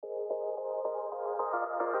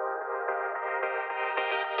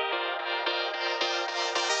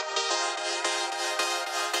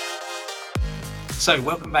So,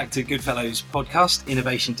 welcome back to Goodfellows podcast,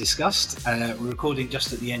 Innovation Discussed. We're recording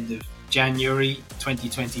just at the end of January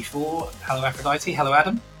 2024. Hello, Aphrodite. Hello,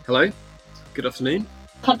 Adam. Hello. Good afternoon.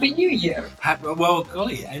 Happy New Year. Well,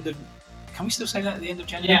 golly, can we still say that at the end of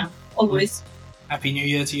January? Yeah, always. Happy New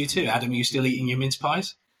Year to you too. Adam, are you still eating your mince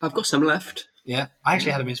pies? I've got some left. Yeah, I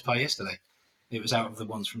actually had a mince pie yesterday. It was out of the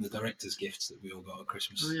ones from the director's gifts that we all got at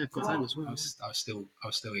Christmas. Oh yeah, I've got that as well. I was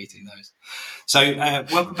still eating those. So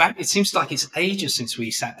welcome back. It seems like it's ages since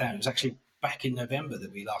we sat down. It was actually back in November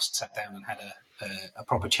that we last sat down and had a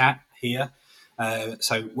proper chat here.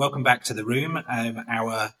 So welcome back to the room.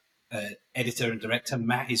 Our editor and director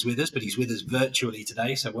Matt is with us, but he's with us virtually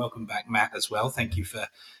today. So welcome back, Matt, as well. Thank you for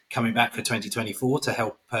coming back for 2024 to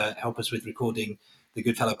help us with recording the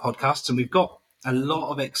Goodfellow podcasts. And we've got a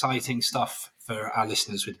lot of exciting stuff for our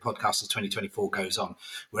listeners with podcasts as 2024 goes on.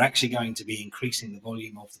 We're actually going to be increasing the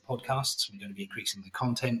volume of the podcasts. We're going to be increasing the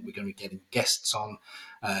content. We're going to be getting guests on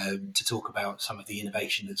to talk about some of the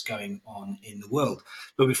innovation that's going on in the world.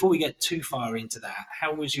 But before we get too far into that,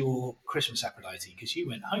 how was your Christmas, Aphrodite? Because you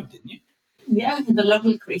went home, didn't you? Yeah, I had a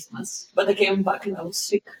lovely Christmas, but I came back and I was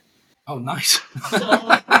sick. Oh, nice.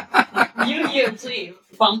 So, New Year's Eve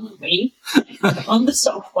found me on the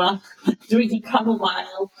sofa drinking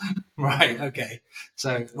chamomile. Right, okay.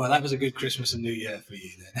 So, well, that was a good Christmas and New Year for you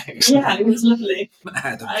then. Yeah, it was lovely.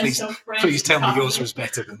 Adam, please tell me yours was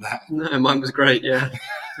better than that. No, mine was great, yeah.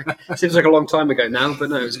 Seems like a long time ago now, but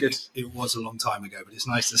no, it was good. It was a long time ago, but it's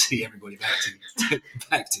nice to see everybody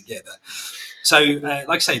back together. So, like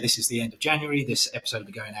I say, this is the end of January. This episode will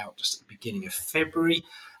be going out just at the beginning of February.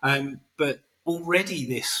 But already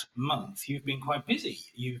this month, you've been quite busy.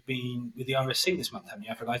 You've been with the RSC this month, haven't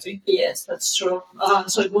you, Aphrodite? Yes, that's true.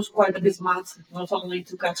 So it was quite a busy month, not only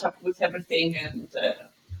to catch up with everything and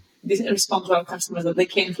respond to our customers that they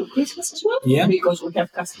came through Christmas as well. Yeah. Because we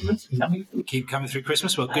have customers coming through. Keep coming through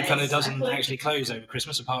Christmas. Well, Goodfellow doesn't Exactly. actually close over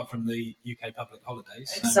Christmas apart from the UK public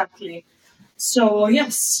holidays. So. Exactly. So,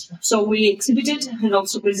 yes. So we exhibited and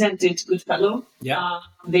also presented Goodfellow,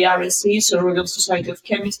 the RSC, so Royal Society of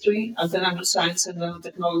Chemistry, at the Nanoscience and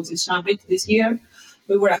Nanotechnology Summit this year.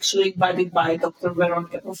 We were actually invited by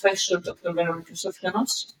Professor Dr. Veronica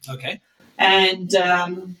Sofianos. Okay. And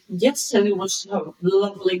yes, and it was a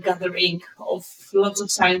lovely gathering of lots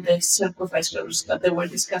of scientists and professors that they were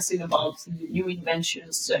discussing about new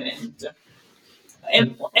inventions and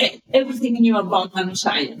everything new about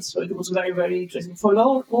nanoscience. So it was very, very interesting for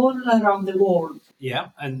all around the world.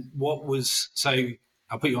 Yeah, and I'll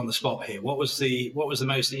put you on the spot here. What was the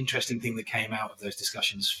most interesting thing that came out of those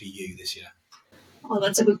discussions for you this year? Oh,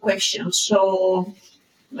 that's a good question. So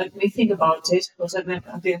let me think about it, because I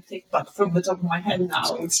didn't think, but from the top of my head now,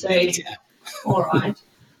 I would say, all right.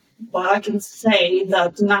 But I can say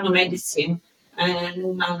that nanomedicine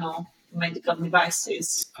and nanomedical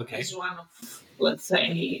devices is one of, let's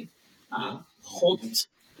say, hot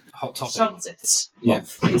topic subjects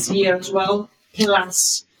of this year as well.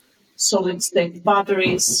 Plus solid-state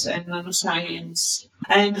batteries and nanoscience,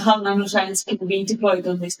 and how nanoscience can be deployed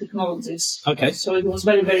on these technologies. Okay. So it was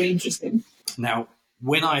very, very interesting. Now,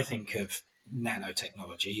 when I think of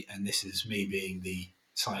nanotechnology, and this is me being the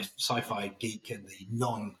sci-fi geek and the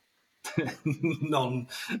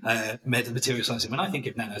non-material science, when I think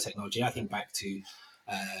of nanotechnology, I think back to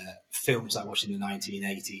films I watched in the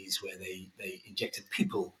 1980s where they injected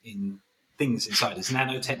people in things inside. Is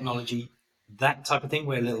nanotechnology that type of thing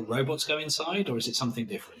where little robots go inside, or is it something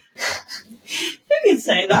different? You can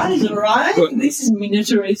say that, is right? This is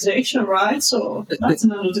miniaturization, right? So that's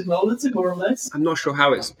nanotechnology, more or less. I'm not sure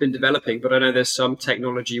how it's been developing, but I know there's some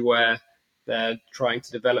technology where they're trying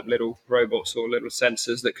to develop little robots or little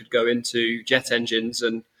sensors that could go into jet engines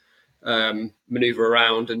and maneuver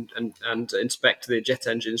around and inspect the jet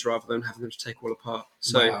engines rather than having them to take all apart.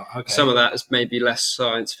 So some of that is maybe less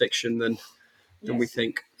science fiction than we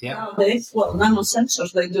think. Yeah. Nowadays,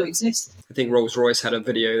 nanosensors, they do exist. I think Rolls-Royce had a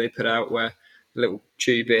video they put out where a little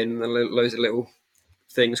tube in and loads of little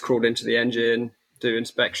things crawled into the engine, do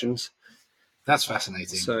inspections. That's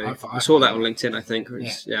fascinating. So I saw that on LinkedIn, I think.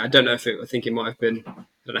 I don't know I think it might have been, I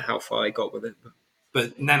don't know how far I got with it.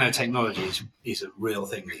 But nanotechnology is a real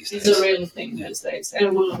thing these days. It's a real thing these days. And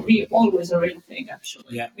it will be always a real thing, actually.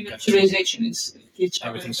 Yeah. Miniaturization is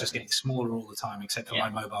everything's just getting smaller all the time, except for my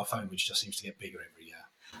mobile phone, which just seems to get bigger every year.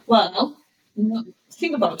 Well,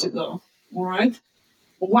 think about it, though. All right?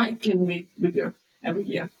 Why can we be bigger every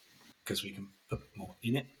year? Because we can put more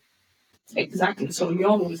in it. Exactly. So you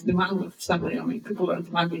always demand of somebody. I mean, people are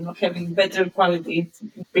demanding of having better quality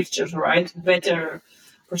pictures, right? Better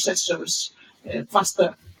processors,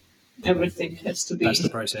 faster. Everything has to be That's the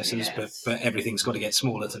processors, yes. but everything's got to get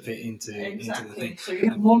smaller to fit into Exactly. the thing. So you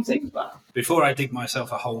have more things, but Before I dig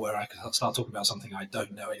myself a hole where I can start talking about something I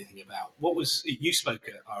don't know anything about, you spoke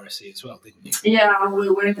at RSC as well, didn't you? yeah, we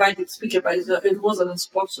were invited to speak, but it wasn't a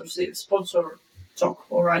sponsor talk,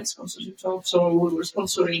 all right, sponsorship talk. So we were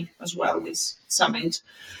sponsoring as well this summit.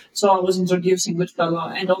 So I was introducing Goodfellow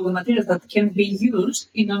and all the materials that can be used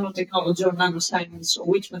in nanotechnology or nanoscience, or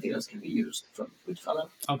which materials can be used from Goodfellow.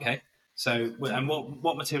 Okay. So, and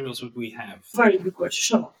what materials would we have? Very good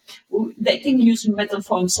question. So they can use metal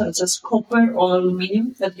forms such as copper or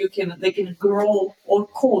aluminium that they can grow or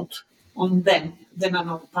coat on them the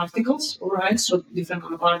nanoparticles, all right? So different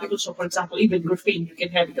nanoparticles. So for example, even graphene, you can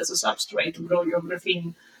have it as a substrate to grow your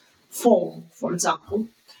graphene foam, for example.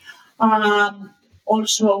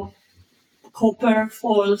 Also, copper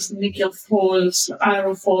foils, nickel foils,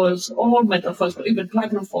 iron foils, all metal foils, or even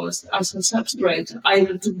platinum foils as a substrate,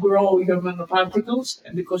 either to grow your nanoparticles,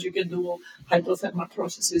 and because you can do hydrothermal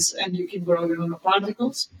processes and you can grow your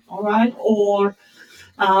nanoparticles, all right, or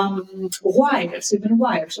wires, even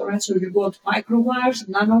wires, all right. So you got micro wires,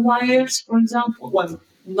 nano wires, for example. Well,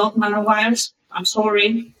 not nano wires. I'm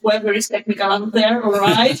sorry, whoever is technical out there, all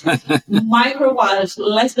right. Micro wires,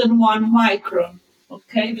 less than 1 micron.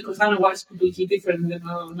 Okay, because nanowires is completely different than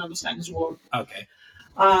nanoscience world. Okay.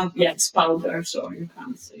 Yeah, it's powder, so you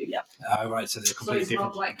can't say, yeah. Right, so they're completely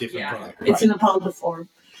different product. It's in a powder form.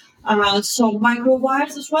 So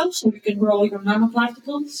microwires as well, so you can grow your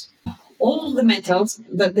nanoparticles. All the metals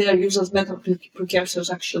that they are used as metal precursors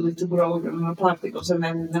actually to grow your nanoparticles, and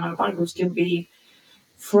then the nanoparticles can be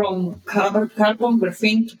from carbon,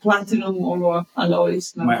 graphene to platinum or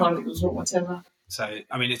alloys, nanoparticles or whatever. So,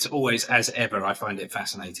 I mean, it's always, as ever, I find it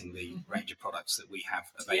fascinating, the range of products that we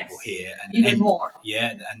have available here. And even more.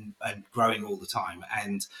 Yeah, and growing all the time.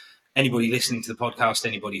 And anybody listening to the podcast,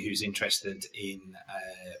 anybody who's interested in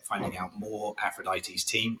finding out more, Aphrodite's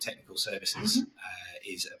team, technical services,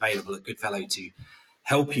 is available at Goodfellow to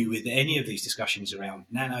help you with any of these discussions around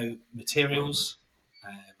nano materials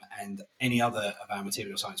and any other of our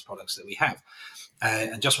material science products that we have.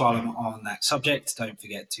 And just while I'm on that subject, don't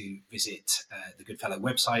forget to visit the Goodfellow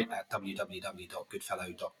website at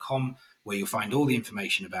www.goodfellow.com, where you'll find all the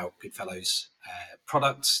information about Goodfellow's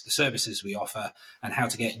products, the services we offer, and how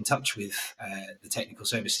to get in touch with the technical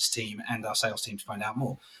services team and our sales team to find out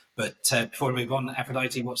more. But before we move on,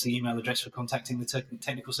 Aphrodite, what's the email address for contacting the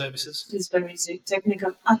technical services? It's very easy.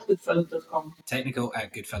 Technical@goodfellow.com.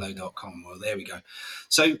 Technical@goodfellow.com. Well, there we go.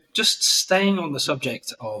 So just staying on the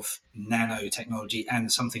subject of nanotechnology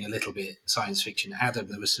and something a little bit science fiction, Adam,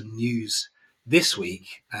 there was some news this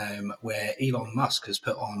week where Elon Musk has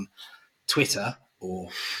put on Twitter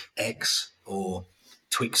or X or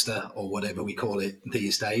Twixter or whatever we call it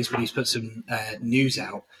these days, but he's put some news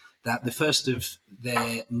out that the first of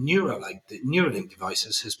their Neuralink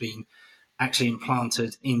devices has been actually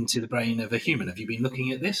implanted into the brain of a human. Have you been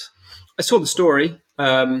looking at this? I saw the story.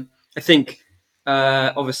 I think,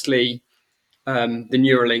 obviously, the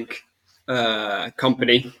Neuralink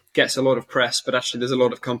company gets a lot of press, but actually there's a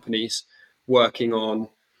lot of companies working on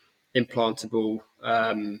implantable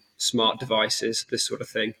smart devices, this sort of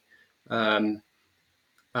thing.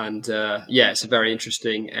 It's a very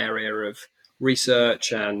interesting area of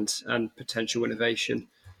research and potential innovation.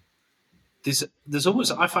 There's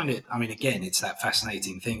always, I find it, I mean, again, it's that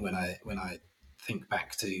fascinating thing when I think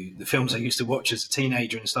back to the films I used to watch as a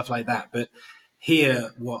teenager and stuff like that. But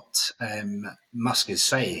here, what Musk is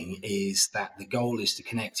saying is that the goal is to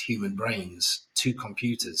connect human brains to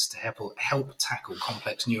computers to help tackle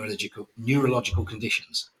complex neurological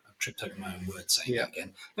conditions. I've tripped over my own words saying that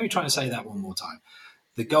again. Let me try and say that one more time.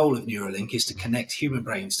 The goal of Neuralink is to connect human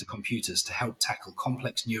brains to computers to help tackle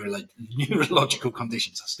complex neurological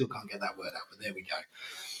conditions. I still can't get that word out, but there we go.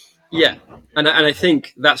 Yeah, and I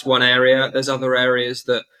think that's one area. There's other areas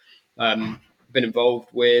that I've been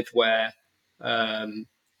involved with where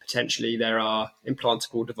potentially there are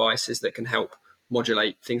implantable devices that can help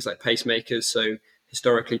modulate things like pacemakers. So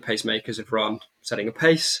historically, pacemakers have run setting a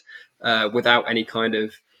pace without any kind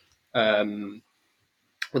of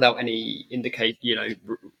without any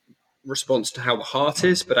response to how the heart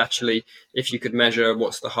is. But actually, if you could measure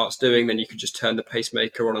what's the heart's doing, then you could just turn the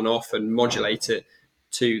pacemaker on and off and modulate it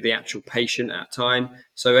to the actual patient at time.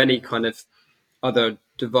 So any kind of other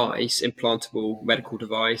device, implantable medical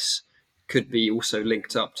device, could be also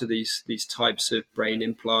linked up to these types of brain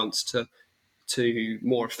implants to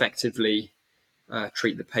more effectively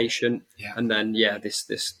treat the patient. Yeah. And then this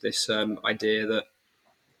idea that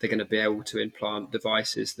they're going to be able to implant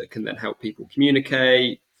devices that can then help people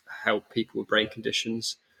communicate, help people with brain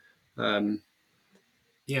conditions.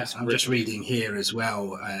 Yes, I'm just reading here as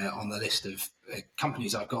well on the list of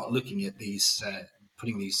companies I've got looking at these,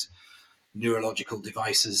 putting these neurological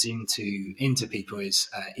devices into people is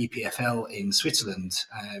EPFL in Switzerland,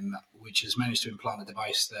 which has managed to implant a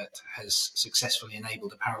device that has successfully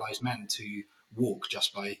enabled a paralysed man to walk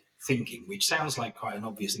just by thinking, which sounds like quite an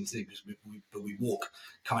obvious thing to do, but we walk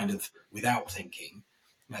kind of without thinking.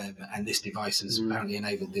 And this device has apparently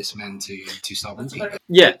enabled this man to start walking.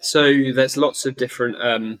 Yeah, so there's lots of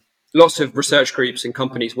different, lots of research groups and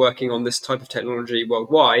companies working on this type of technology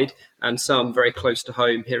worldwide, and some very close to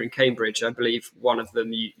home here in Cambridge. I believe one of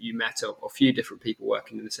them you met, or a few different people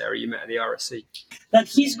working in this area you met at the RSC. That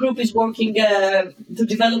his group is working to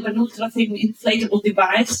develop an ultra-thin inflatable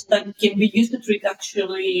device that can be used to treat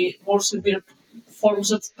actually more severe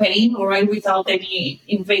forms of pain, or without any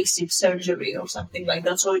invasive surgery or something like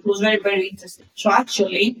that. So it was very, very interesting. So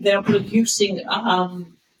actually, they are producing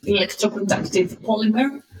electroconductive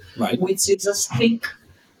polymer, Right. which is as thick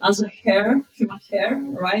as a hair, human hair,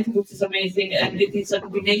 right? Which is amazing. And it is a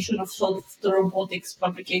combination of soft robotics,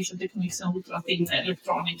 fabrication techniques, and ultra-thin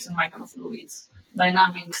electronics and microfluids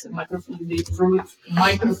dynamics and microfluidic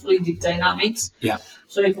dynamics. Yeah.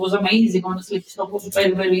 So it was amazing, honestly. It was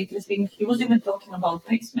very, very interesting. He was even talking about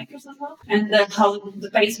pacemakers as well, and how the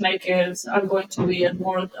pacemakers are going to be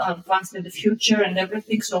more advanced in the future and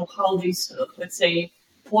everything. So how these, let's say,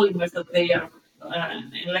 polymers that they are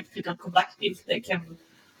electrical conductive, they can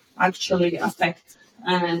actually affect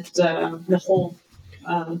and the whole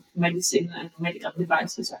medicine and medical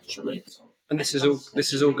devices actually. So, And this is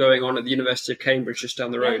all going on at the University of Cambridge, just down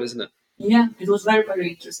the road, isn't it? yeah, it was very, very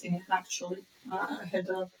interesting actually. I had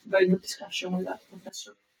a very good discussion with that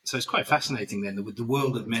professor. So it's quite fascinating then with the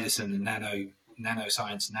world of medicine and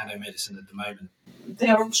nanoscience, nanomedicine at the moment. They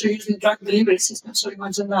are also using drug delivery systems, so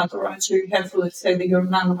imagine that, all right? So you have, let's say, your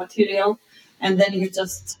nanomaterial, and then you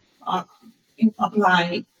just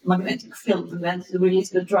apply magnetic field and then release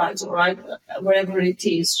the drugs, all right, wherever it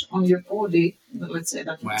is on your body. Let's say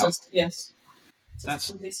that. Wow. Yes.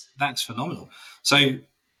 That's phenomenal. So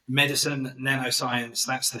medicine, nanoscience,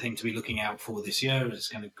 that's the thing to be looking out for this year. It's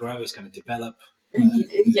going to grow, it's going to develop.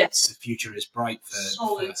 Yes. The future is bright for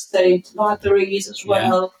solid state batteries as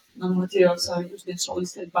well. Nanomaterials are used in solid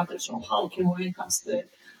state batteries, so how can we enhance the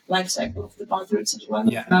life cycle of the batteries as well?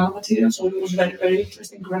 Yeah. Nanomaterials, so it was very, very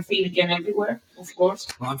interesting. Graphene again everywhere, of course.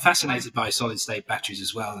 Well, I'm fascinated by solid state batteries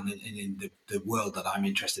as well, and in the world that I'm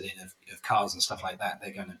interested in of cars and stuff like that,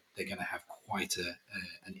 they're going to have quite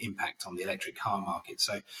an impact on the electric car market.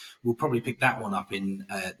 So we'll probably pick that one up in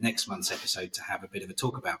next month's episode to have a bit of a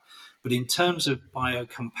talk about. But in terms of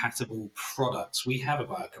biocompatible products, we have a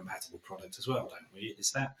biocompatible product as well, don't we?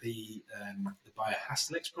 Is that the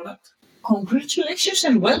BioHasteLex product? Congratulations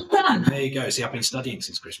and well done. There you go. See, I've been studying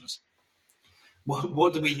since Christmas.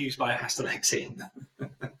 What do we use BioHasteLex in?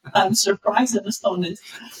 I'm surprised and astonished.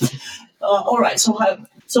 All right, so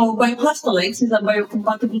BioHasteLex is a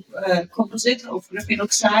biocompatible composite of graphene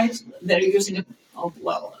oxide. They're using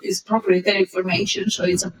it's proprietary information, so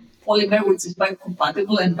it's a polymer which is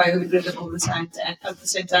biocompatible and biodegradable at the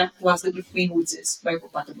same time, plus the graphene which is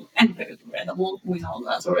biocompatible and biodegradable. We know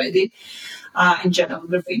that already. In general,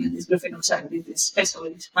 graphene and this graphene oxide is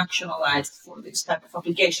specially functionalized for this type of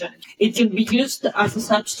application. It can be used as a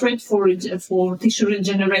substrate for tissue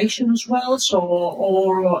regeneration as well,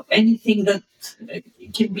 or anything that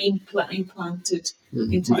can be implanted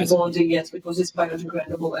into the body, yes, because it's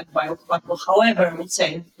biodegradable and biocompatible. However, I would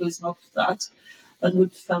say, please note that a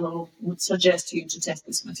good fellow would suggest you to test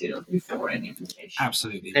this material before any application.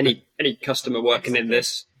 Absolutely. Any customer working in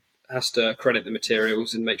this has to credit the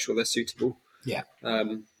materials and make sure they're suitable. Yeah.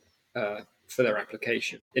 For their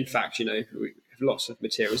application. In fact, we have lots of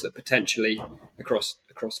materials that potentially across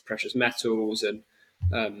precious metals and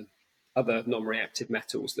other non-reactive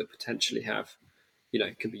metals that potentially have,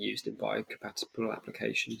 can be used in biocompatible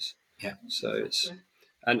applications. Yeah. So it's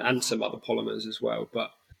and some other polymers as well,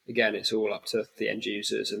 but again, it's all up to the end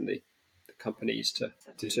users and the companies to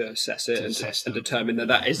assess it and determine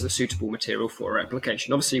that is the suitable material for our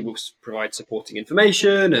application. Obviously, we'll provide supporting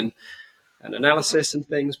information and analysis and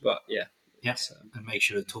things, but yes, and make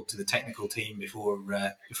sure to talk to the technical team before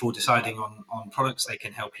deciding on products. They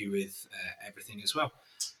can help you with everything as well.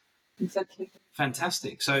 Exactly.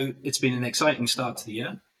 Fantastic. So it's been an exciting start to the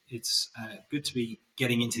year. It's good to be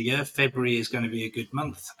getting into the year. February is going to be a good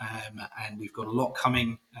month, and we've got a lot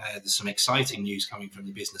coming. There's some exciting news coming from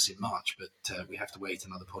the business in March, but we have to wait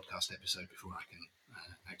another podcast episode before I can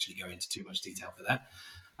actually go into too much detail for that.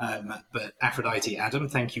 But Aphrodite, Adam,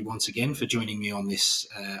 thank you once again for joining me on this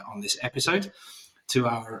episode. To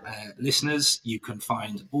our listeners, you can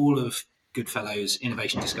find all of Goodfellow's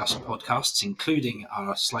Innovation Discussion podcasts, including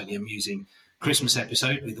our slightly amusing Christmas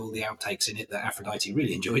episode with all the outtakes in it that Aphrodite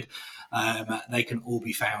really enjoyed. They can all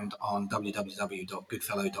be found on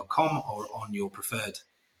www.goodfellow.com or on your preferred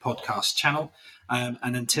podcast channel.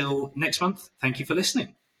 And until next month, thank you for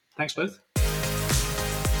listening. Thanks both.